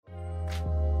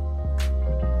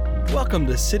Welcome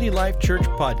to City Life Church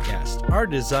Podcast. Our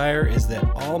desire is that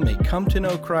all may come to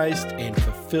know Christ and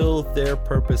fulfill their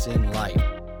purpose in life.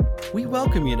 We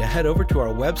welcome you to head over to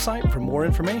our website for more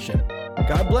information.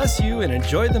 God bless you and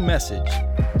enjoy the message.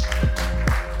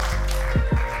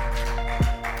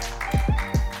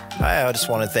 Hi, I just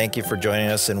want to thank you for joining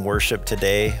us in worship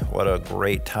today. What a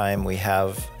great time we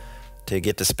have to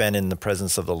get to spend in the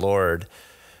presence of the Lord.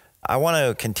 I want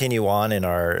to continue on in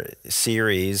our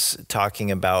series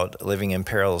talking about living in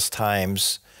perilous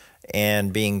times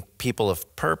and being people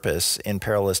of purpose in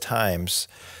perilous times.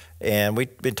 And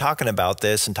we've been talking about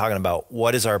this and talking about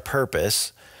what is our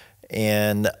purpose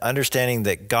and understanding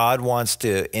that God wants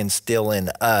to instill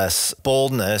in us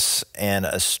boldness and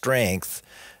a strength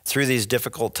through these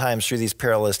difficult times, through these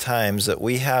perilous times, that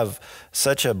we have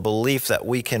such a belief that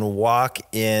we can walk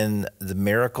in the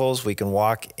miracles, we can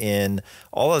walk in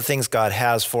all the things God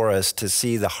has for us to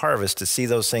see the harvest, to see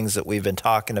those things that we've been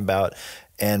talking about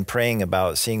and praying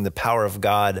about, seeing the power of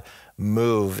God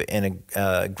move in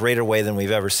a greater way than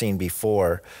we've ever seen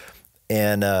before.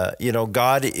 And,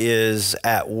 God is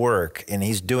at work, and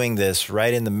he's doing this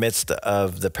right in the midst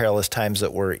of the perilous times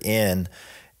that we're in.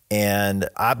 And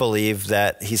I believe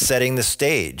that he's setting the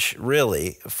stage,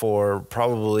 really, for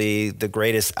probably the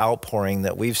greatest outpouring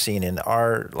that we've seen in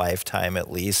our lifetime, at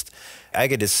least. I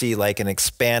get to see like an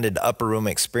expanded upper room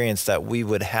experience that we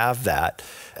would have that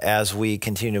as we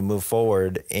continue to move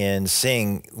forward in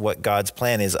seeing what God's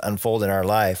plan is unfold in our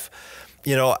life.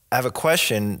 You know, I have a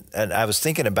question, and I was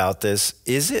thinking about this.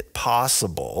 Is it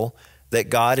possible that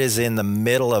God is in the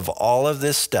middle of all of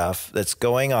this stuff that's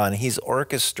going on? He's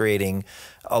orchestrating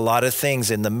a lot of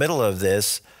things in the middle of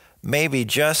this, maybe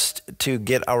just to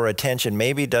get our attention,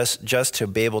 maybe just to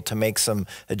be able to make some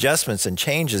adjustments and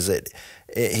changes.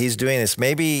 He's doing this.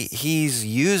 Maybe he's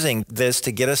using this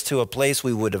to get us to a place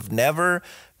we would have never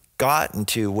gotten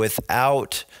to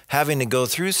without having to go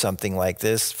through something like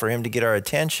this, for him to get our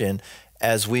attention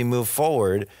as we move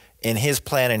forward in his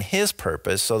plan and his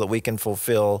purpose, so that we can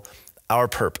fulfill our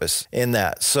purpose in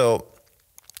that. So,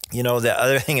 the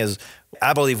other thing is,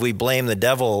 I believe we blame the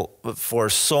devil for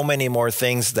so many more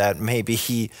things that maybe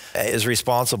he is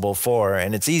responsible for.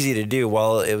 And it's easy to do.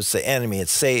 Well, it was the enemy,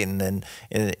 it's Satan. And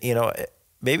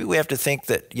maybe we have to think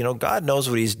that, God knows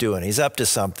what he's doing. He's up to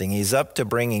something. He's up to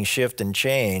bringing shift and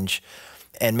change.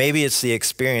 And maybe it's the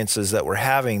experiences that we're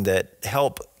having that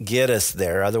help get us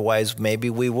there. Otherwise, maybe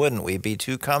we wouldn't. We'd be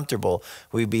too comfortable.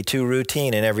 We'd be too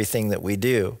routine in everything that we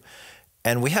do.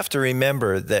 And we have to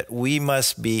remember that we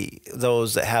must be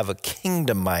those that have a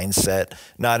kingdom mindset,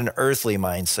 not an earthly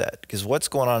mindset. Because what's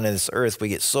going on in this earth, we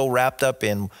get so wrapped up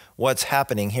in what's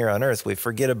happening here on earth, we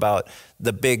forget about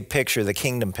the big picture, the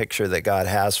kingdom picture that God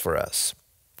has for us.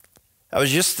 I was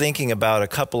just thinking about a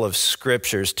couple of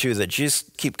scriptures too that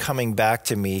just keep coming back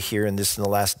to me here in the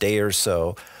last day or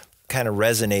so, kind of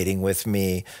resonating with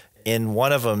me. In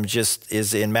one of them just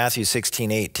is in Matthew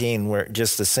 16:18, where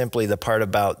just simply the part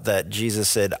about that Jesus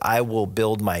said, I will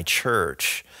build my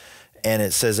church. And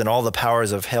it says, and all the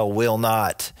powers of hell will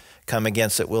not come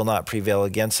against it, will not prevail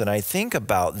against it. And I think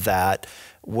about that,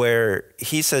 where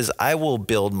he says, I will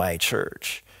build my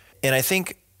church. And I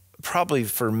think probably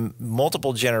for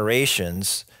multiple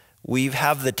generations, we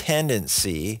have the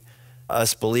tendency,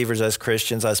 us believers, us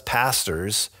Christians, us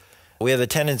pastors, we have a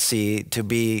tendency to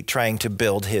be trying to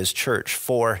build his church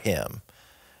for him.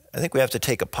 I think we have to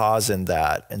take a pause in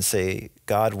that and say,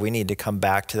 God, we need to come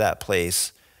back to that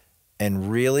place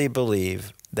and really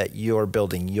believe that you're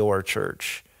building your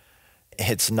church.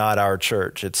 It's not our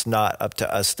church. It's not up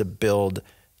to us to build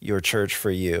your church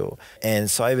for you. And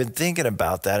so I've been thinking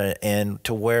about that, and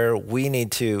to where we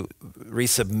need to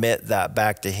resubmit that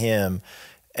back to him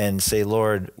and say,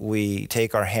 Lord, we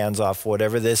take our hands off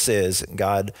whatever this is.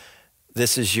 God,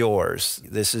 this is yours.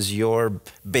 This is your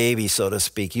baby, so to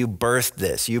speak. You birthed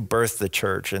this. You birthed the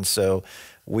church. And so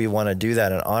we want to do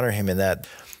that and honor him in that.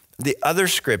 The other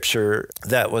scripture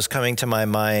that was coming to my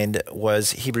mind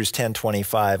was Hebrews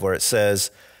 10:25, where it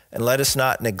says, and let us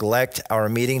not neglect our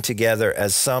meeting together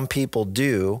as some people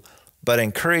do, but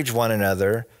encourage one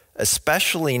another,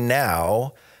 especially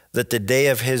now that the day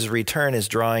of his return is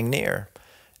drawing near.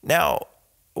 Now,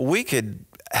 we could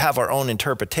have our own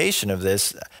interpretation of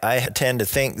this. I tend to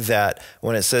think that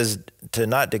when it says to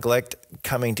not neglect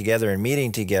coming together and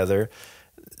meeting together,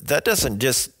 that doesn't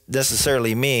just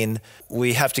necessarily mean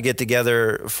we have to get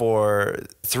together for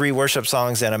 3 worship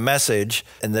songs and a message,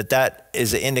 and that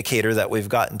is an indicator that we've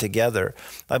gotten together.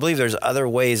 I believe there's other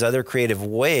ways, other creative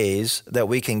ways that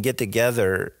we can get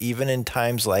together even in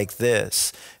times like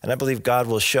this. And I believe God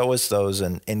will show us those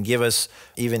and give us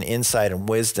even insight and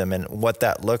wisdom and what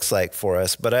that looks like for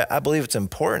us. But I believe it's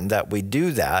important that we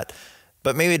do that.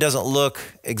 But maybe it doesn't look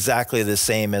exactly the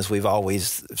same as we've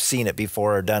always seen it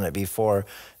before or done it before.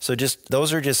 So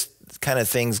those are just kind of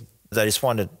things that I just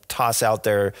wanted to toss out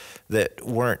there that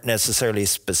weren't necessarily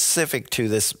specific to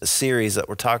this series that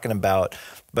we're talking about,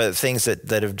 but things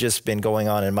that have just been going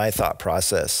on in my thought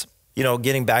process.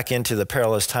 Getting back into the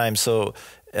perilous times. So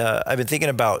I've been thinking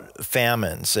about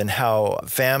famines and how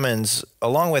famines,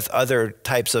 along with other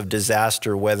types of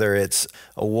disaster, whether it's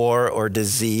a war or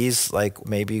disease, like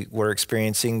maybe we're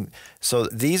experiencing. So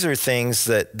these are things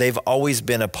that they've always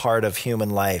been a part of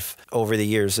human life over the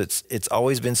years. It's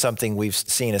always been something we've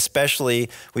seen, especially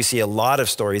we see a lot of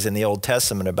stories in the Old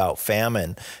Testament about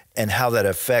famine and how that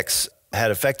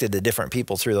had affected the different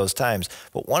people through those times.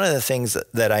 But one of the things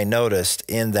that I noticed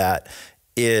in that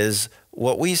is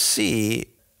what we see,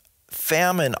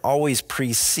 famine always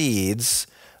precedes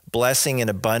blessing and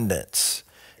abundance.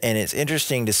 And it's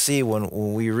interesting to see when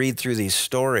we read through these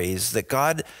stories that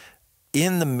God,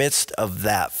 in the midst of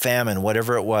that famine,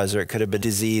 whatever it was, or it could have been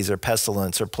disease or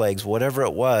pestilence or plagues, whatever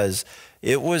it was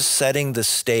setting the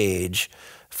stage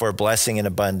for blessing and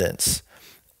abundance.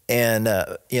 And,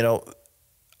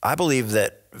 I believe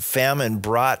that famine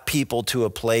brought people to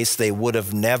a place they would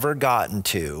have never gotten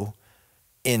to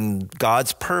in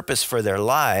God's purpose for their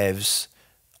lives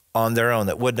on their own.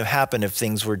 That wouldn't have happened if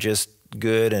things were just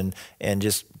good and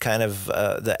just kind of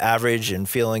the average and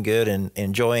feeling good and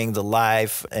enjoying the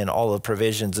life and all the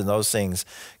provisions and those things.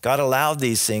 God allowed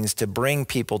these things to bring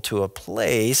people to a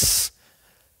place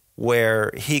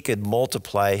where he could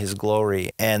multiply his glory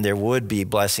and there would be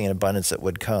blessing and abundance that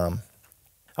would come.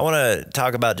 I want to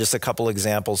talk about just a couple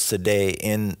examples today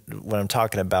in what I'm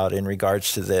talking about in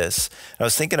regards to this. I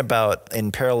was thinking about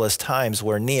in perilous times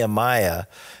where Nehemiah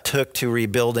took to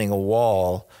rebuilding a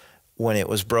wall when it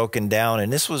was broken down.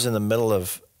 And this was in the middle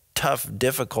of tough,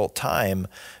 difficult time.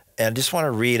 And I just want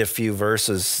to read a few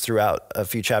verses throughout a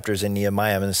few chapters in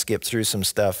Nehemiah. I'm going to skip through some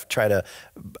stuff, try to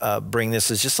bring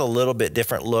this as just a little bit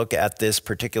different look at this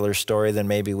particular story than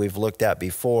maybe we've looked at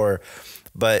before.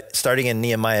 But starting in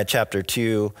Nehemiah chapter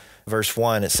 2, verse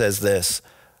 1, it says this: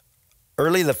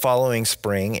 "Early the following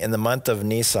spring, in the month of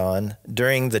Nisan,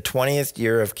 during the 20th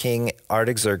year of King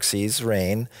Artaxerxes'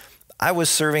 reign, I was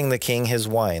serving the king his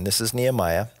wine." This is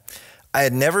Nehemiah. "I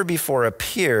had never before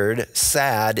appeared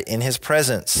sad in his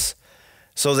presence.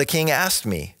 So the king asked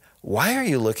me, 'Why are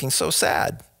you looking so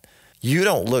sad? You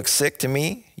don't look sick to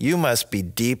me. You must be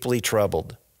deeply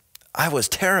troubled.' I was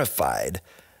terrified.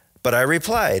 But I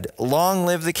replied, 'Long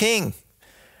live the king.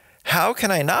 How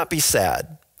can I not be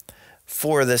sad?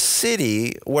 For the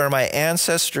city where my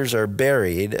ancestors are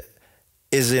buried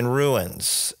is in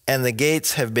ruins, and the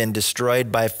gates have been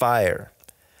destroyed by fire.'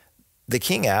 The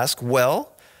king asked,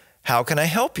 'Well, how can I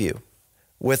help you?'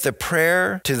 With a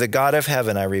prayer to the God of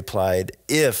heaven, I replied,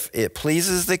 'If it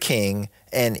pleases the king,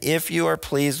 and if you are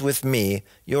pleased with me,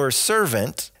 your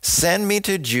servant, send me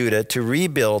to Judah to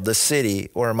rebuild the city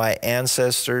where my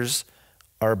ancestors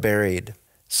are buried.'"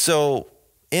 So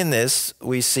in this,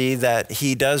 we see that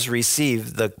he does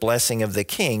receive the blessing of the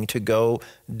king to go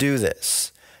do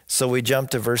this. So we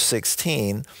jump to verse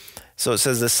 16. So it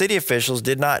says, "The city officials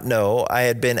did not know I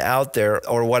had been out there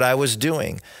or what I was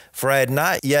doing, for I had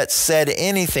not yet said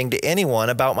anything to anyone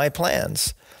about my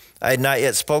plans. I had not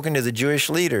yet spoken to the Jewish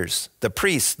leaders, the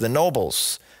priests, the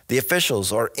nobles, the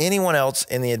officials, or anyone else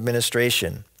in the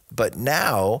administration. But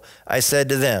now I said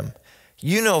to them,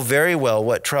 'You know very well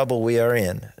what trouble we are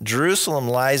in. Jerusalem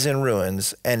lies in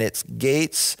ruins, and its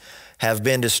gates have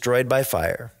been destroyed by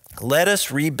fire. Let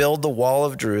us rebuild the wall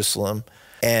of Jerusalem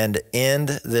and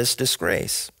end this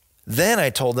disgrace.' Then I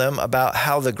told them about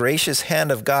how the gracious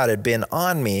hand of God had been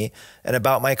on me and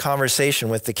about my conversation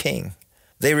with the king.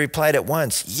 They replied at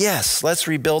once, 'Yes, let's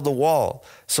rebuild the wall.'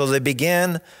 So they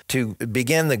began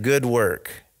the good work.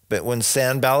 But when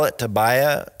Sanballat,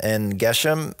 Tobiah, and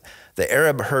Geshem, the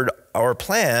Arab, heard our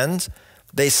plans,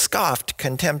 they scoffed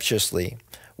contemptuously.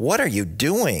 'What are you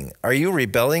doing? Are you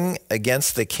rebelling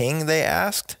against the king?' they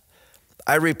asked.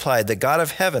 I replied, 'The God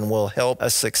of heaven will help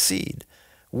us succeed.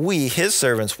 We, his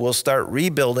servants, will start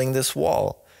rebuilding this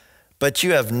wall. But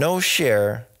you have no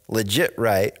share,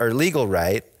 legal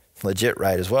right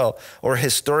as well, or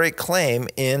historic claim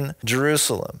in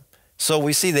Jerusalem.' So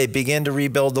we see they begin to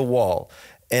rebuild the wall.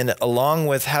 And along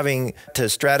with having to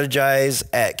strategize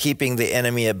at keeping the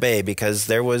enemy at bay, because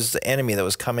there was the enemy that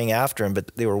was coming after him,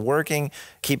 but they were working,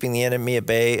 keeping the enemy at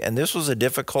bay. And this was a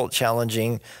difficult,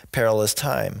 challenging, perilous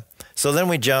time. So then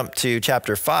we jump to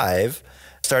chapter 5,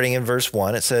 starting in verse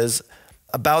 1. It says,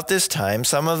 about this time,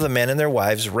 some of the men and their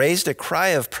wives raised a cry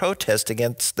of protest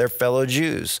against their fellow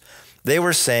Jews. They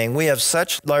were saying, we have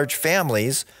such large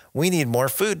families, we need more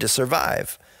food to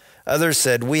survive. Others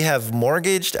said, we have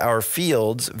mortgaged our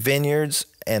fields, vineyards,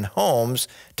 and homes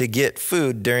to get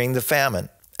food during the famine.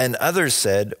 And others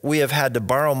said, we have had to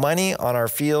borrow money on our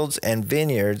fields and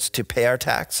vineyards to pay our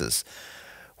taxes.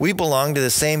 We belong to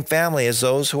the same family as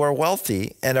those who are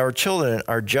wealthy, and our children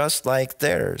are just like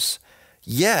theirs.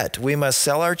 Yet we must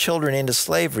sell our children into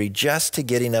slavery just to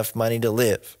get enough money to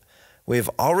live. We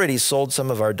have already sold some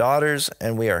of our daughters,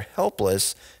 and we are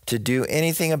helpless to do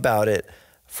anything about it,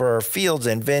 for our fields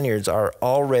and vineyards are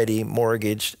already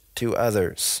mortgaged to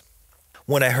others.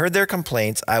 When I heard their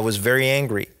complaints, I was very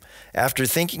angry. After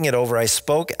thinking it over, I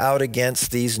spoke out against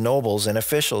these nobles and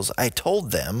officials. I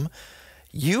told them,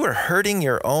 you are hurting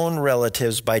your own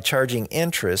relatives by charging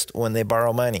interest when they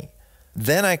borrow money.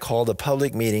 Then I called a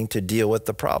public meeting to deal with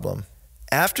the problem.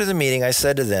 After the meeting, I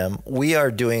said to them, we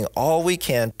are doing all we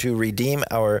can to redeem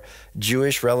our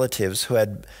Jewish relatives who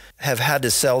have had to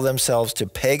sell themselves to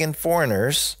pagan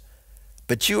foreigners,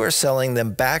 but you are selling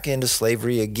them back into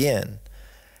slavery again.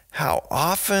 How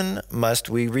often must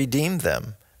we redeem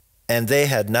them? And they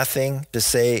had nothing to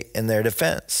say in their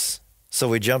defense. So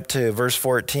we jump to verse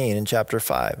 14 in chapter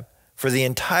 5. For the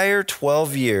entire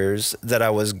 12 years that I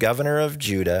was governor of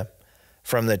Judah,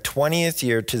 from the 20th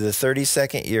year to the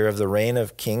 32nd year of the reign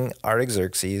of King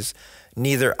Artaxerxes,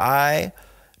 neither I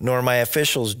nor my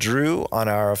officials drew on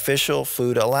our official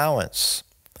food allowance.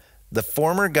 The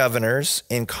former governors,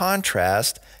 in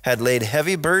contrast, had laid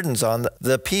heavy burdens on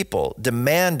the people,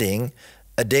 demanding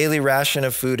a daily ration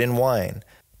of food and wine,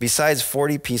 besides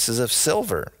 40 pieces of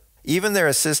silver. Even their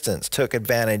assistants took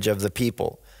advantage of the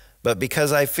people. But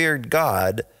because I feared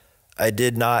God, I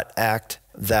did not act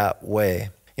that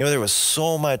way. You know, there was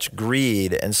so much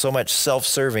greed and so much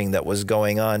self-serving that was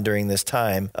going on during this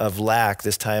time of lack,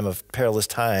 this time of perilous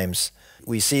times.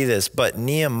 We see this, but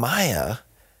Nehemiah,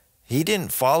 he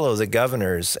didn't follow the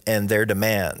governors and their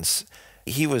demands.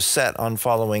 He was set on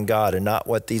following God and not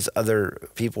what these other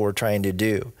people were trying to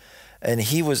do. And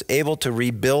he was able to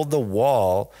rebuild the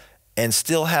wall and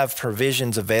still have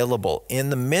provisions available in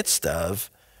the midst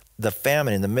of the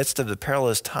famine, in the midst of the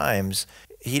perilous times.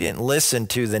 He didn't listen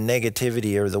to the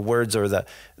negativity or the words or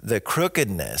the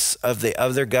crookedness of the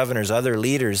other governors, other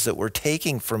leaders that were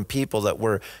taking from people, that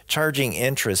were charging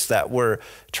interest, that were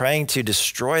trying to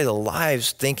destroy the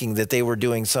lives, thinking that they were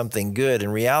doing something good.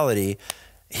 In reality,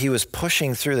 he was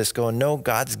pushing through this, going, no,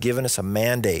 God's given us a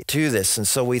mandate to this. And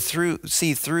so we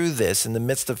see through this, in the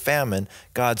midst of famine,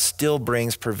 God still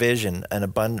brings provision and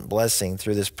abundant blessing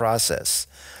through this process.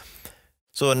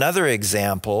 So another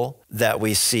example that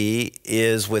we see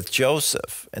is with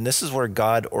Joseph. And this is where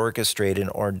God orchestrated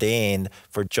and ordained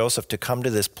for Joseph to come to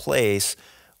this place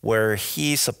where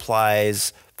he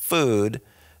supplies food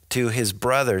to his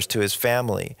brothers, to his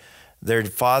family. Their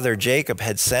father Jacob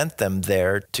had sent them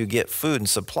there to get food and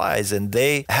supplies, and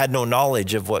they had no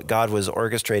knowledge of what God was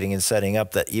orchestrating and setting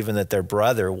up, that even that their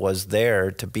brother was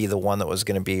there to be the one that was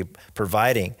going to be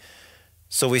providing.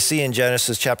 So we see in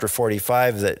Genesis chapter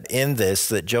 45 that in this,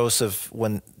 that Joseph,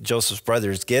 when Joseph's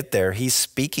brothers get there, he's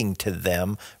speaking to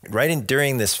them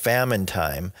during this famine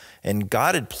time. And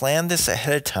God had planned this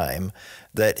ahead of time,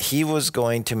 that he was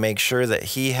going to make sure that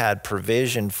he had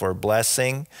provision for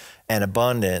blessing and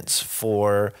abundance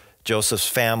for Joseph's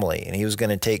family, and he was going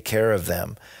to take care of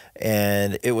them.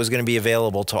 And it was going to be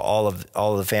available to all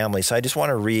of the family. So I just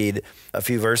want to read a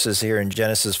few verses here in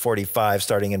Genesis 45,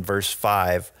 starting in verse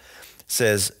 5.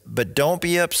 Says, but don't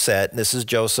be upset. This is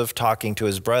Joseph talking to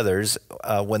his brothers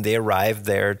when they arrived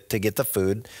there to get the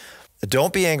food.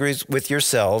 Don't be angry with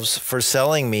yourselves for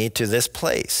selling me to this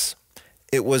place.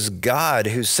 It was God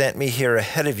who sent me here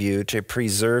ahead of you to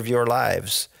preserve your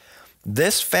lives.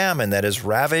 This famine that has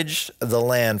ravaged the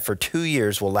land for 2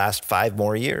 years will last 5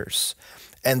 more years,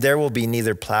 and there will be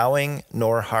neither plowing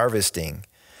nor harvesting.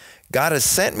 God has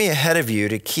sent me ahead of you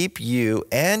to keep you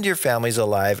and your families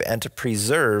alive and to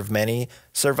preserve many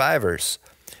survivors.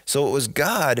 So it was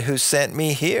God who sent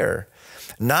me here,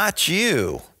 not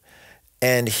you.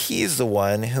 And he's the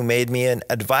one who made me an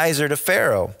advisor to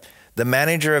Pharaoh, the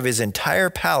manager of his entire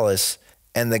palace,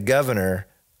 and the governor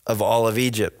of all of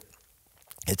Egypt.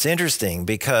 It's interesting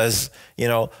because,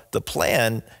 the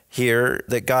plan here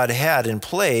that God had in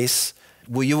place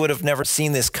Well, you would have never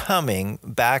seen this coming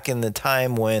back in the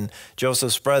time when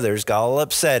Joseph's brothers got all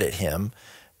upset at him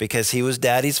because he was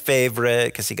daddy's favorite,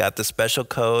 because he got the special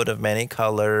coat of many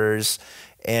colors.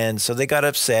 And so they got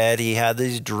upset. He had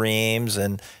these dreams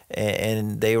and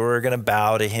they were going to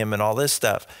bow to him and all this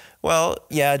stuff. Well,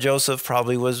 yeah, Joseph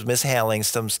probably was mishandling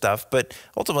some stuff, but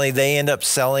ultimately they end up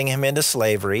selling him into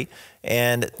slavery,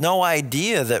 and no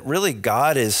idea that really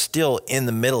God is still in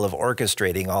the middle of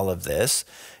orchestrating all of this.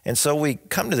 And so we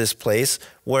come to this place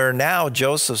where now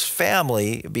Joseph's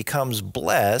family becomes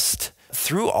blessed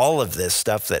through all of this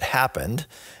stuff that happened.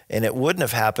 And it wouldn't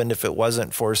have happened if it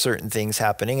wasn't for certain things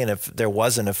happening. And if there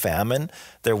wasn't a famine,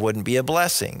 there wouldn't be a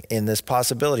blessing in this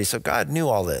possibility. So God knew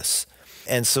all this.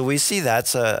 And so we see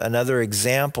that's another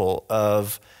example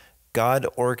of God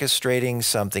orchestrating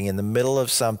something in the middle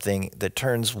of something that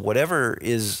turns whatever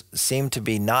seemed to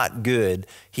be not good,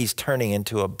 he's turning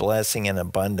into a blessing and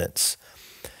abundance.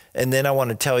 And then I want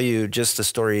to tell you just a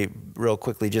story real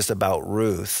quickly just about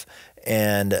Ruth.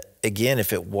 And again,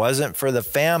 if it wasn't for the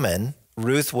famine,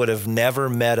 Ruth would have never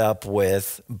met up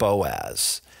with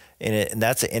Boaz. And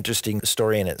that's an interesting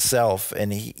story in itself.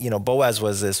 And Boaz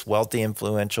was this wealthy,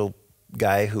 influential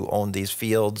guy who owned these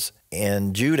fields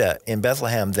in Judah, in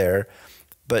Bethlehem there.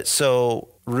 But so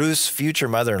Ruth's future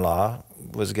mother-in-law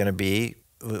was going to be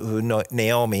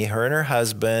Naomi, her and her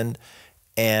husband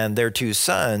and their two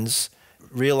sons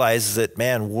realized that,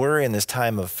 man, we're in this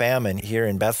time of famine here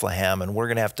in Bethlehem and we're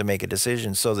going to have to make a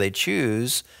decision. So they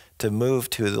choose to move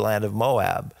to the land of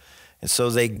Moab. And so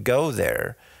they go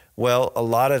there. Well, a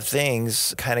lot of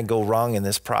things kind of go wrong in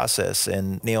this process,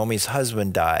 and Naomi's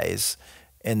husband dies.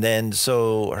 And then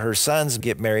so her sons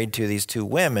get married to these two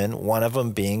women, one of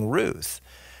them being Ruth.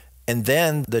 And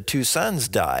then the two sons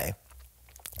die.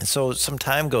 And so some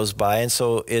time goes by, and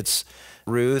so it's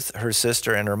Ruth, her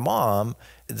sister, and her mom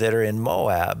that are in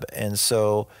Moab. And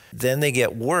so then they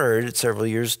get word, several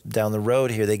years down the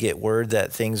road here, they get word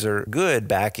that things are good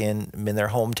back in their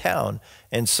hometown.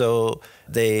 And so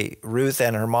Ruth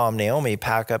and her mom, Naomi,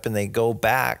 pack up and they go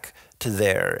back to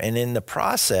there. And in the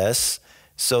process,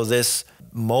 so this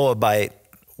Moabite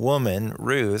woman,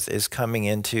 Ruth, is coming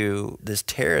into this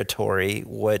territory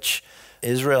which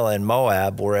Israel and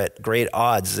Moab were at great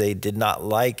odds. They did not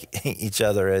like each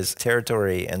other as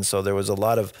territory. And so there was a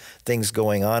lot of things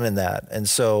going on in that. And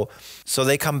so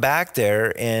they come back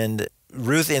there, and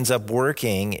Ruth ends up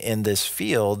working in this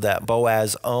field that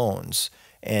Boaz owns.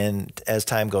 And as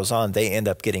time goes on, they end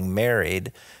up getting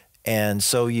married. And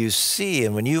so you see,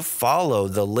 and when you follow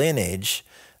the lineage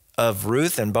of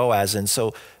Ruth and Boaz, and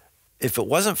so if it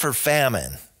wasn't for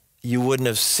famine, you wouldn't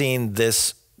have seen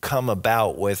this come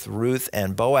about with Ruth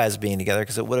and Boaz being together,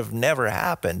 because it would have never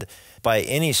happened by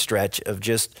any stretch of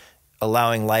just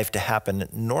allowing life to happen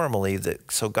normally.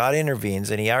 So God intervenes,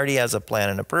 and he already has a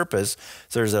plan and a purpose.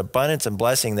 So there's abundance and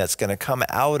blessing that's going to come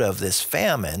out of this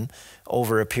famine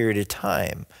over a period of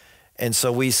time. And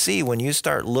so we see, when you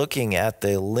start looking at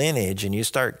the lineage and you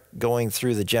start going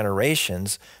through the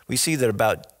generations, we see that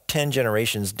about 10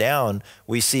 generations down,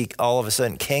 we see all of a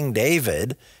sudden King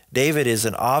David. David is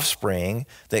an offspring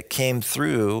that came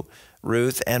through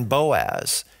Ruth and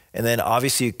Boaz. And then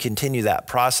obviously you continue that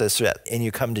process and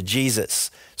you come to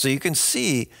Jesus. So you can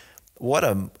see what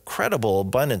a incredible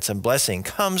abundance and blessing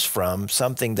comes from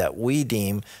something that we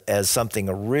deem as something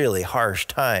a really harsh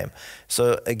time.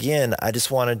 So again, I just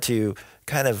wanted to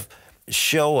kind of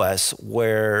show us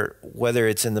whether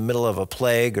it's in the middle of a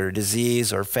plague or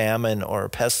disease or famine or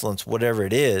pestilence, whatever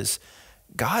it is,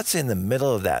 God's in the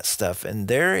middle of that stuff, and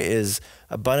there is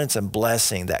abundance and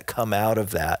blessing that come out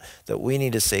of that we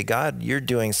need to say, God, you're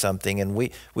doing something, and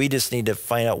we just need to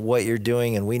find out what you're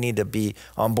doing, and we need to be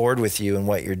on board with you and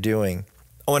what you're doing.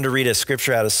 I wanted to read a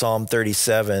scripture out of Psalm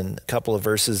 37, a couple of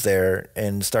verses there,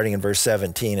 and starting in verse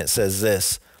 17, it says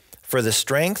this: "For the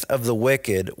strength of the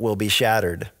wicked will be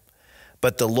shattered,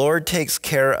 but the Lord takes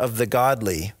care of the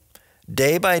godly.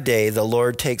 Day by day the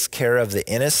Lord takes care of the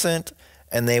innocent,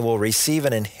 and they will receive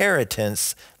an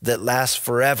inheritance that lasts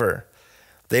forever.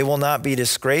 They will not be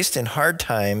disgraced in hard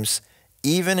times.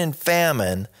 Even in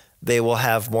famine, they will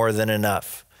have more than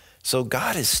enough." So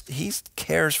God he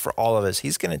cares for all of us.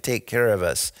 He's going to take care of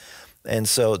us. And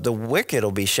so the wicked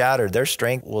will be shattered. Their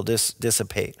strength will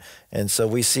dissipate. And so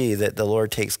we see that the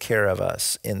Lord takes care of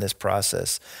us in this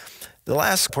process. The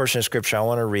last portion of scripture I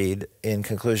want to read in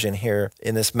conclusion here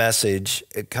in this message,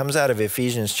 it comes out of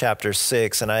Ephesians chapter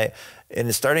 6, and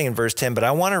it's starting in verse 10, but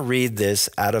I want to read this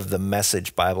out of the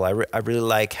Message Bible. I really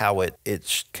like how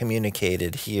it's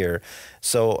communicated here.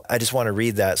 So I just want to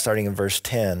read that starting in verse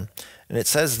 10. And it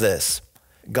says this: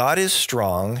 "God is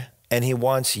strong, and he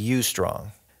wants you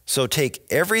strong. So take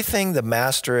everything the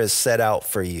master has set out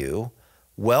for you,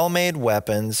 well-made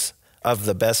weapons of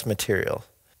the best material,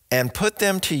 and put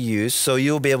them to use so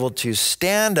you'll be able to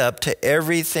stand up to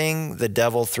everything the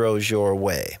devil throws your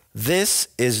way. This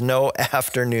is no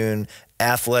afternoon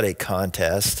athletic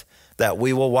contest that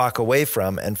we will walk away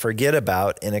from and forget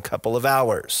about in a couple of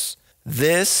hours.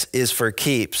 This is for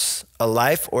keeps, a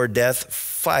life or death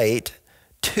fight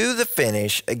to the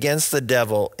finish against the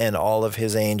devil and all of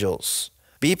his angels.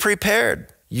 Be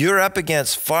prepared. You're up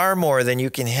against far more than you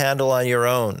can handle on your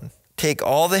own. Take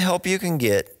all the help you can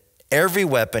get, every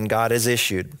weapon God has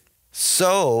issued,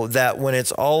 so that when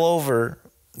it's all over,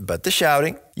 but the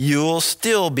shouting, you'll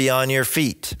still be on your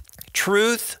feet.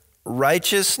 Truth,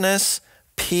 righteousness,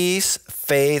 peace,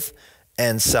 faith,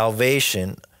 and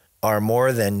salvation are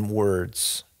more than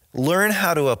words. Learn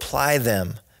how to apply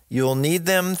them. You'll need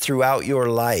them throughout your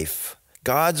life.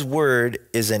 God's word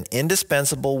is an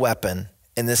indispensable weapon.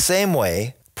 In the same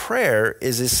way, prayer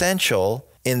is essential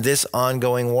in this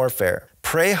ongoing warfare.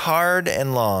 Pray hard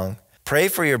and long. Pray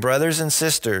for your brothers and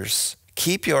sisters.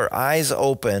 Keep your eyes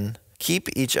open.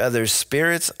 Keep each other's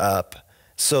spirits up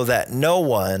so that no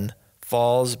one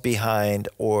falls behind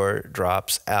or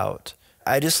drops out.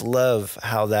 I just love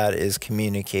how that is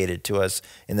communicated to us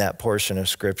in that portion of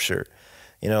Scripture.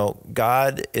 You know,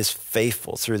 God is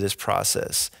faithful through this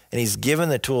process, and he's given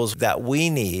the tools that we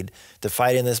need to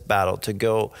fight in this battle, to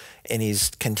go, and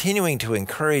he's continuing to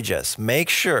encourage us. Make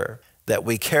sure that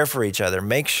we care for each other.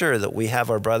 Make sure that we have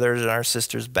our brothers and our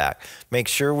sisters back. Make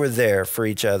sure we're there for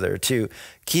each other, to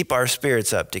keep our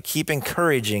spirits up, to keep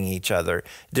encouraging each other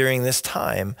during this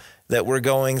time that we're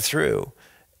going through.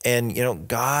 And, you know,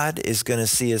 God is going to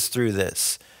see us through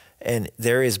this. And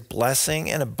there is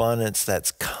blessing and abundance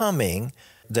that's coming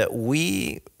that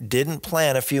we didn't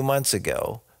plan a few months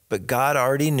ago, but God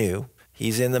already knew.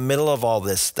 He's in the middle of all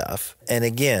this stuff. And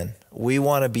again, we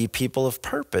want to be people of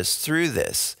purpose through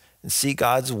this and see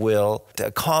God's will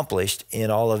accomplished in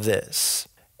all of this.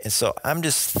 And so I'm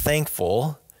just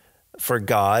thankful for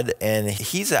God, and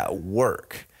he's at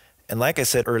work. And like I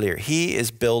said earlier, he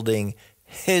is building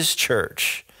his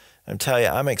church. I'm telling you,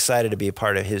 I'm excited to be a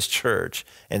part of his church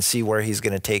and see where he's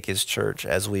going to take his church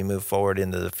as we move forward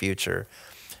into the future.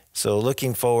 So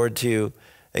looking forward to,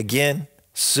 again,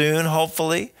 soon,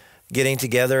 hopefully, getting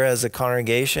together as a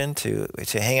congregation to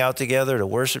hang out together, to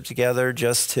worship together,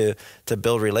 just to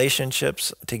build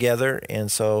relationships together.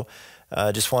 And so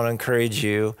I just want to encourage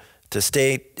you to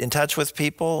stay in touch with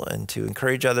people and to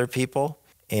encourage other people,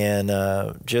 and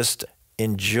just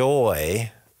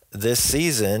enjoy this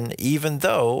season. Even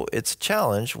though it's a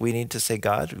challenge, we need to say,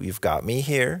 God, you've got me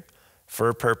here for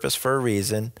a purpose, for a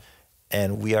reason,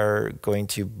 and we are going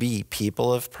to be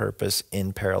people of purpose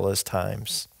in perilous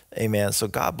times. Amen. So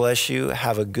God bless you.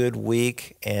 Have a good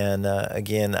week. And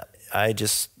again, I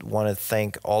just want to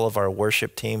thank all of our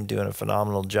worship team doing a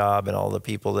phenomenal job, and all the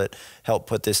people that helped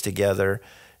put this together.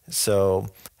 So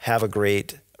have a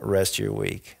great rest of your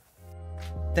week.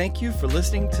 Thank you for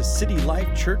listening to City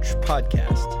Life Church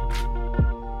Podcast.